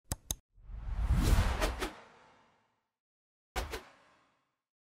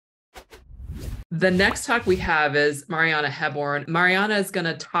The next talk we have is Mariana Hebborn. Mariana is going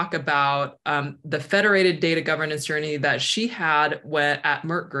to talk about the federated data governance journey that she had at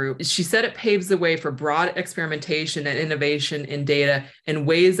Merck Group. She said it paves the way for broad experimentation and innovation in data in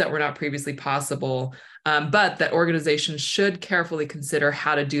ways that were not previously possible, but that organizations should carefully consider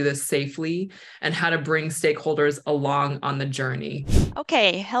how to do this safely and how to bring stakeholders along on the journey.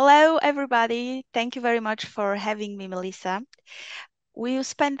 Okay, hello everybody. Thank you very much for having me, Melissa. We'll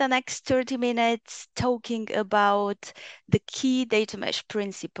spend the next 30 minutes talking about the key data mesh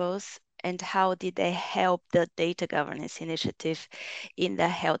principles and how did they help the data governance initiative in the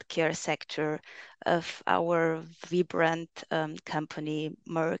healthcare sector of our vibrant company,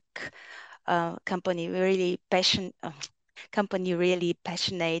 Merck, company really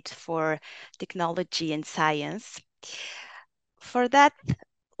passionate for technology and science. For that,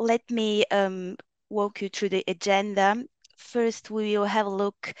 let me walk you through the agenda. First, we will have a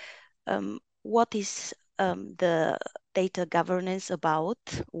look what is the data governance about,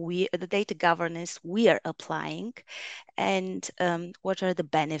 the data governance we are applying, and what are the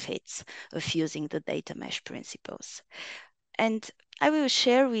benefits of using the data mesh principles. And I will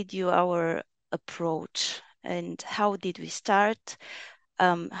share with you our approach and how did we start,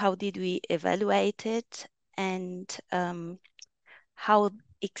 how did we evaluate it, and how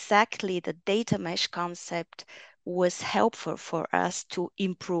exactly the data mesh concept was helpful for us to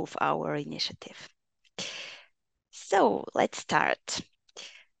improve our initiative. So let's start.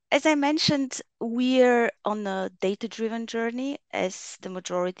 As I mentioned, we're on a data-driven journey as the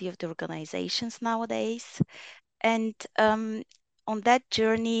majority of the organizations nowadays. And on that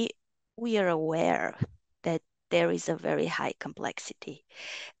journey, we are aware that there is a very high complexity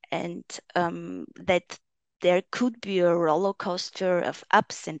and that there could be a roller coaster of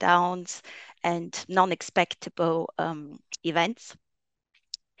ups and downs and non-expectable events.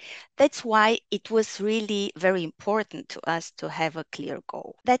 That's why it was really very important to us to have a clear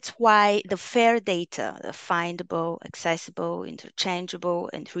goal. That's why the fair data, the findable, accessible,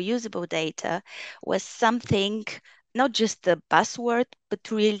 interchangeable, and reusable data was something, not just the buzzword,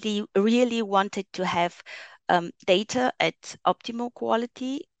 but really wanted to have data at optimal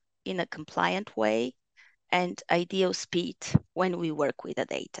quality in a compliant way and ideal speed when we work with the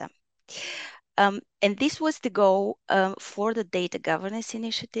data. And this was the goal for the data governance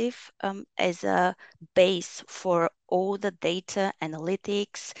initiative as a base for all the data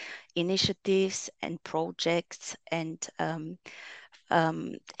analytics initiatives and projects and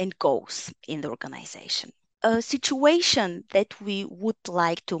goals in the organization. A situation that we would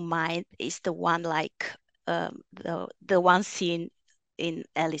like to mind is the one like the one seen in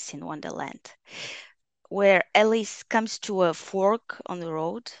Alice in Wonderland, where Alice comes to a fork on the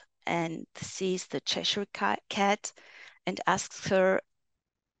road and sees the Cheshire cat and asks her,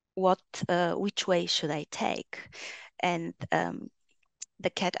 which way should I take? And the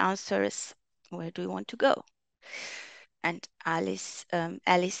cat answers, where do you want to go? And Alice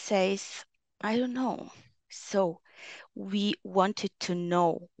says, I don't know. So we wanted to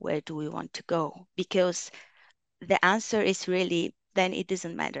know where do we want to go, because the answer is really, then it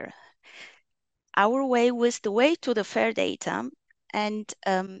doesn't matter. Our way was the way to the fair data, and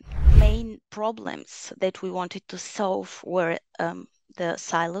main problems that we wanted to solve were the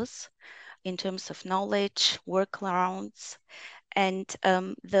silos in terms of knowledge, workarounds, and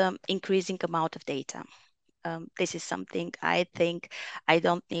the increasing amount of data. This is something I think I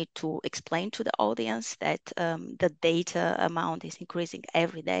don't need to explain to the audience, that the data amount is increasing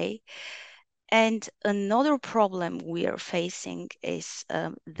every day. And another problem we are facing is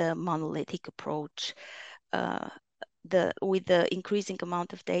the monolithic approach. With the increasing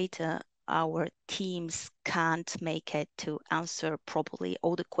amount of data, our teams can't make it to answer properly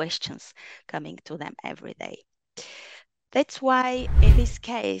all the questions coming to them every day. That's why in this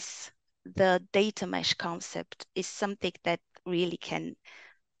case, the data mesh concept is something that really can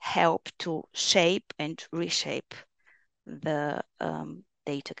help to shape and reshape the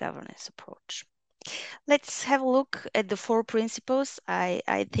data governance approach. Let's have a look at the four principles.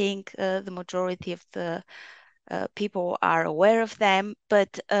 I think the majority of the people are aware of them,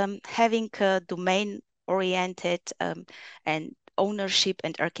 but having a domain-oriented and ownership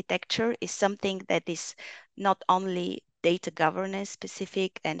and architecture is something that is not only data governance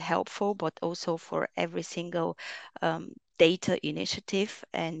specific and helpful, but also for every single data initiative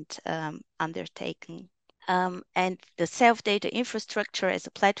and undertaking. And the self-data infrastructure as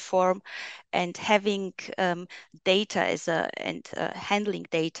a platform, and having data as handling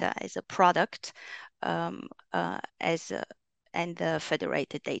data as a product, and the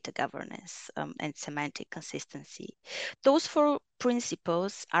federated data governance and semantic consistency. Those four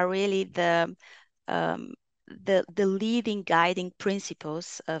principles are really the the leading guiding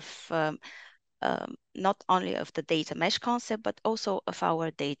principles of not only of the data mesh concept, but also of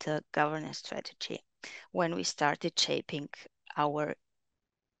our data governance strategy when we started shaping our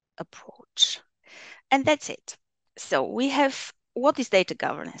approach. And that's it. So we have, what is data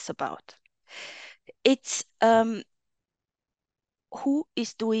governance about? It's who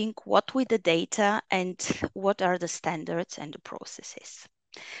is doing what with the data and what are the standards and the processes.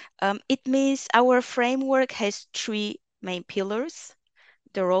 It means our framework has three main pillars: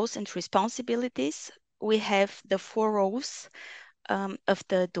 the roles and responsibilities. We have the four roles of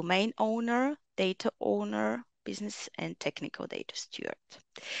the domain owner, data owner, business and technical data steward.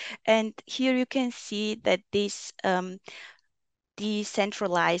 And here you can see that this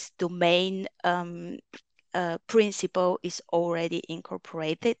decentralized domain principle is already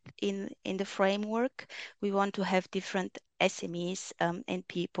incorporated in the framework. We want to have different SMEs and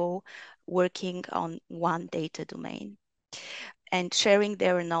people working on one data domain and sharing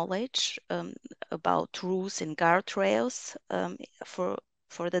their knowledge about rules and guardrails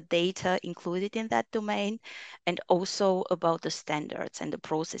for the data included in that domain, and also about the standards and the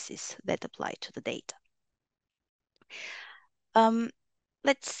processes that apply to the data.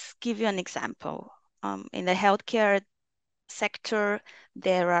 Let's give you an example. In the healthcare sector,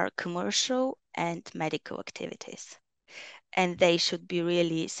 there are commercial and medical activities, and they should be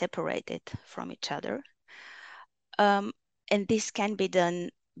really separated from each other. And this can be done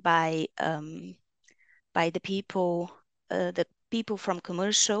by the people from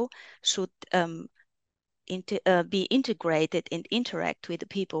commercial should be integrated and interact with the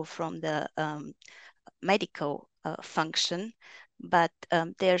people from the medical function, but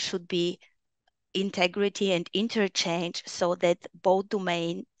there should be integrity and interchange so that both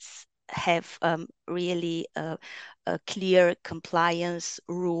domains have really a clear compliance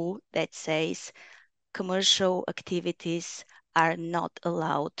rule that says commercial activities are not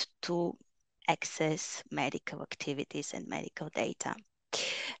allowed to access medical activities and medical data.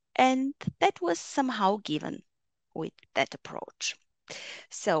 And that was somehow given with that approach.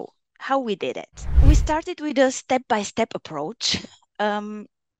 So how we did it? We started with a step-by-step approach.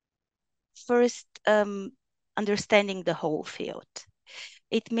 First, understanding the whole field.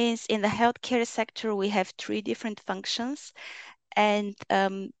 It means in the healthcare sector, we have three different functions, and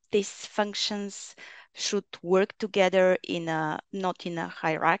these functions should work together in not in a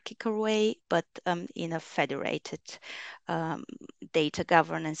hierarchical way, but in a federated data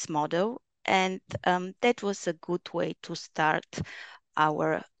governance model. And that was a good way to start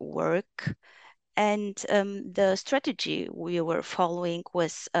our work. And the strategy we were following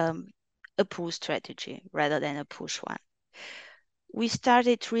was a pull strategy rather than a push one. We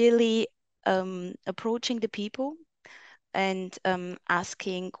started really approaching the people and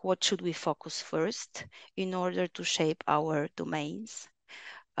asking what should we focus first in order to shape our domains,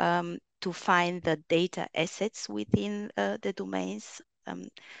 to find the data assets within the domains.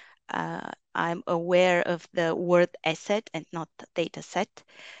 I'm aware of the word asset and not data set.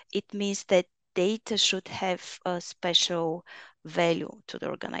 It means that data should have a special value to the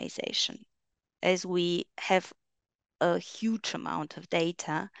organization. As we have a huge amount of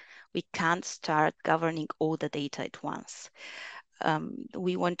data, we can't start governing all the data at once.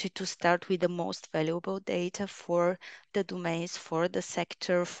 We wanted to start with the most valuable data for the domains, for the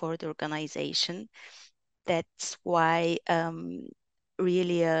sector, for the organization. That's why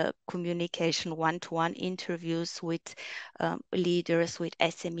really a communication, one-to-one interviews with leaders, with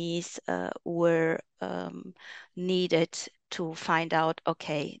SMEs were needed to find out,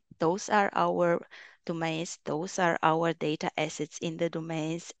 okay, those are our domains, those are our data assets in the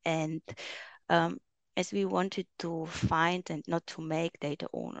domains, and as we wanted to find and not to make data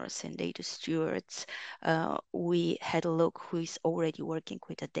owners and data stewards, we had a look who is already working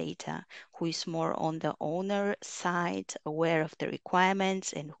with the data, who is more on the owner side, aware of the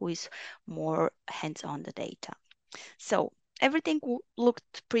requirements, and who is more hands-on the data. So everything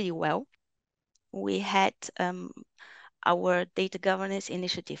looked pretty well. We had our data governance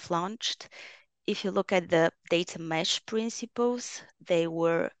initiative launched. If you look at the data mesh principles, they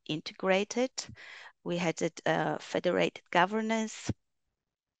were integrated. We had a federated governance.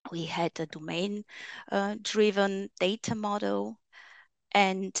 We had a domain-driven data model.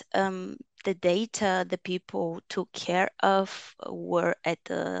 And the data the people took care of were at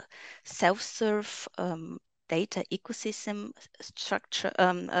the self-serve data ecosystem structure,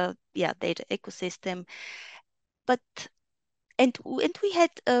 data ecosystem. And we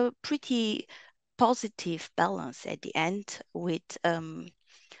had a pretty positive balance at the end with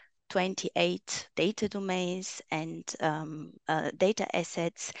 28 data domains and data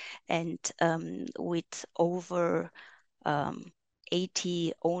assets, and with over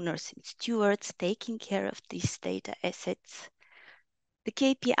 80 owners and stewards taking care of these data assets. The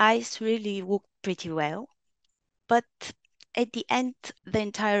KPIs really worked pretty well, but at the end, the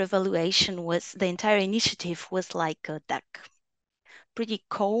entire initiative was like a duck, pretty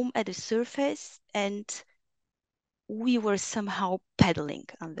calm at the surface, and we were somehow paddling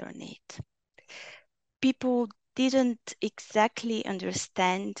underneath. People didn't exactly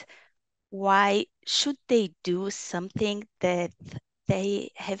understand why should they do something that they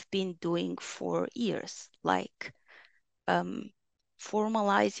have been doing for years, like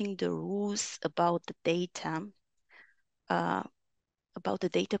formalizing the rules about the data, about the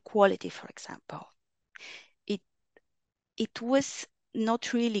data quality, for example. It was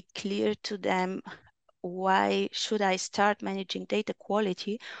not really clear to them why should I start managing data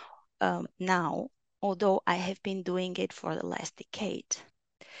quality now, although I have been doing it for the last decade.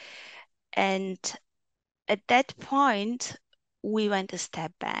 And at that point, we went a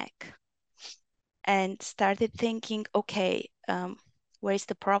step back and started thinking, okay, where is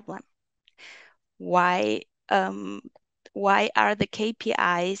the problem? Why are the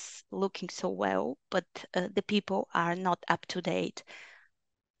KPIs looking so well, but the people are not up to date?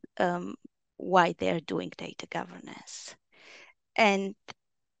 Why they're doing data governance? And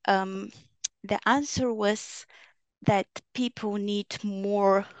the answer was that people need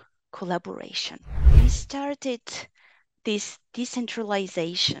more collaboration. We started this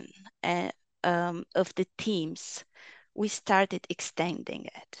decentralization of the teams. We started extending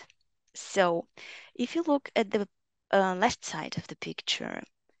it. So if you look at the left side of the picture,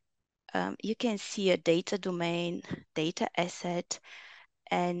 you can see a data domain, data asset,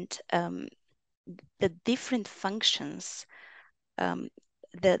 and the different functions,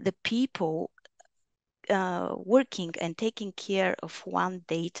 the people working and taking care of one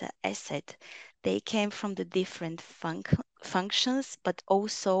data asset, they came from the different functions, but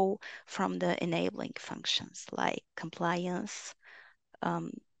also from the enabling functions like compliance,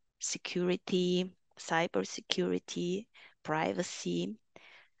 security, cybersecurity, privacy.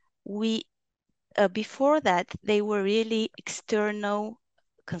 Before that, they were really external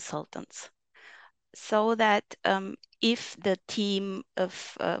consultants, so that if the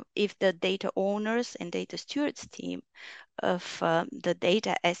data owners and data stewards team of the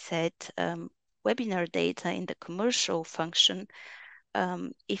data asset webinar data in the commercial function,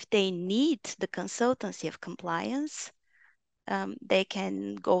 if they need the consultancy of compliance, they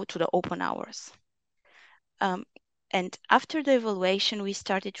can go to the open hours. And after the evaluation, we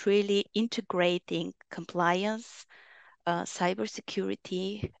started really integrating compliance,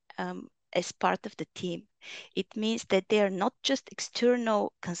 cybersecurity as part of the team. It means that they are not just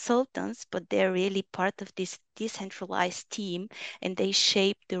external consultants, but they're really part of this decentralized team, and they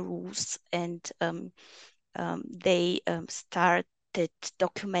shape the rules, and they started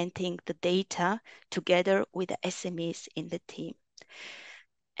documenting the data together with the SMEs in the team.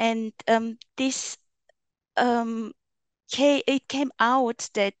 And this it came out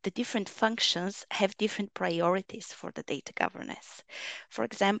that the different functions have different priorities for the data governance. For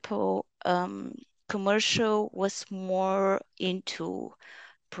example, commercial was more into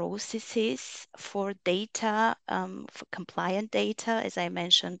processes for data, for compliant data. As I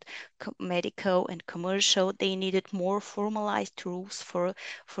mentioned, medical and commercial, they needed more formalized rules for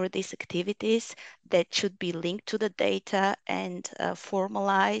these activities that should be linked to the data and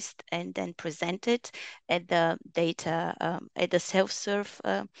formalized and then presented at the data, at the self-serve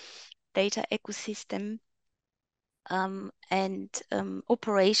data ecosystem. And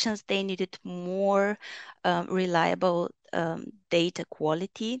operations, they needed more reliable data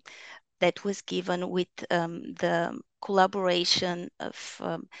quality that was given with the collaboration of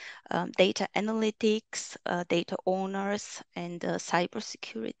data analytics, data owners, and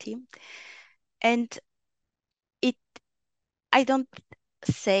cybersecurity. And I don't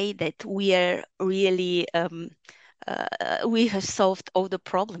say that we are really, we have solved all the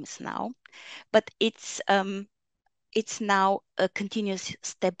problems now, but it's now a continuous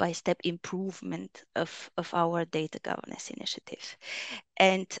step-by-step improvement of our data governance initiative.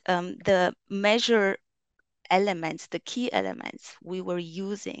 And the measure elements, the key elements we were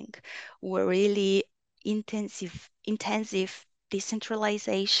using were really intensive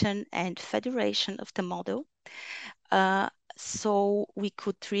decentralization and federation of the model. So we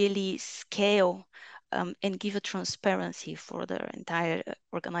could really scale and give a transparency for the entire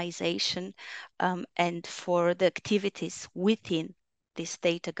organization and for the activities within this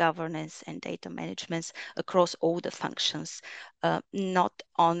data governance and data management across all the functions, not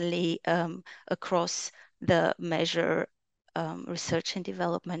only across the measure research and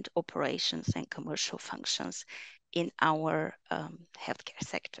development, operations, and commercial functions in our healthcare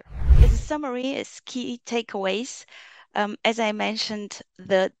sector. As a summary, as key takeaways, as I mentioned,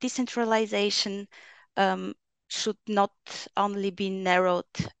 the decentralization should not only be narrowed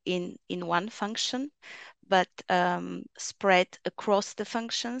in one function, but spread across the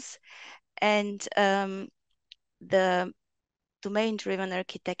functions. And the domain-driven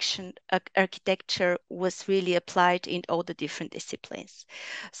architecture was really applied in all the different disciplines,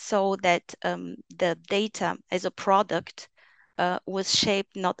 so that the data as a product was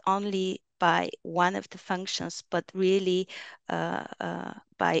shaped not only by one of the functions, but really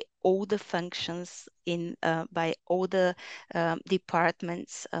by all the functions by all the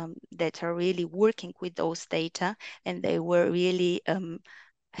departments that are really working with those data, and they were really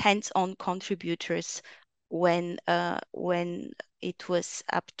hands-on contributors when it was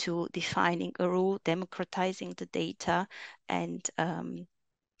up to defining a rule, democratizing the data, and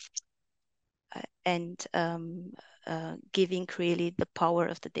giving really the power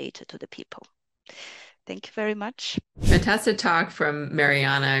of the data to the people. Thank you very much. Fantastic talk from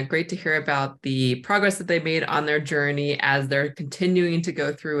Mariana. Great to hear about the progress that they made on their journey as they're continuing to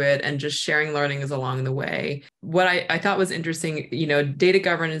go through it and just sharing learnings along the way. What I thought was interesting, data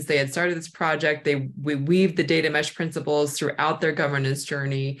governance, they had started this project, we weaved the data mesh principles throughout their governance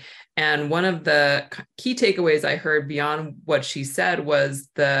journey. And one of the key takeaways I heard beyond what she said was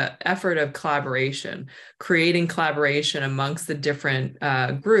the effort of collaboration, creating collaboration amongst the different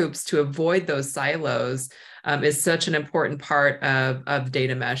groups to avoid those silos is such an important part of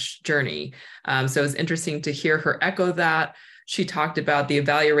data mesh journey. So it's interesting to hear her echo that. She talked about the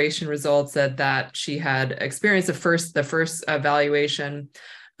evaluation results that she had experienced the first evaluation.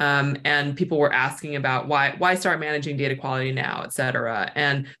 And people were asking about why start managing data quality now, et cetera.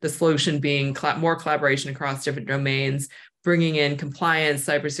 And the solution being more collaboration across different domains, bringing in compliance,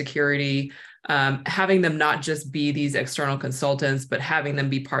 cybersecurity, having them not just be these external consultants, but having them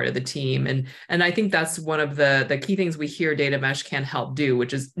be part of the team. And I think that's one of the key things we hear data mesh can help do,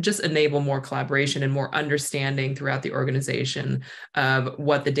 which is just enable more collaboration and more understanding throughout the organization of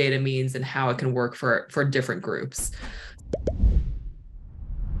what the data means and how it can work for different groups.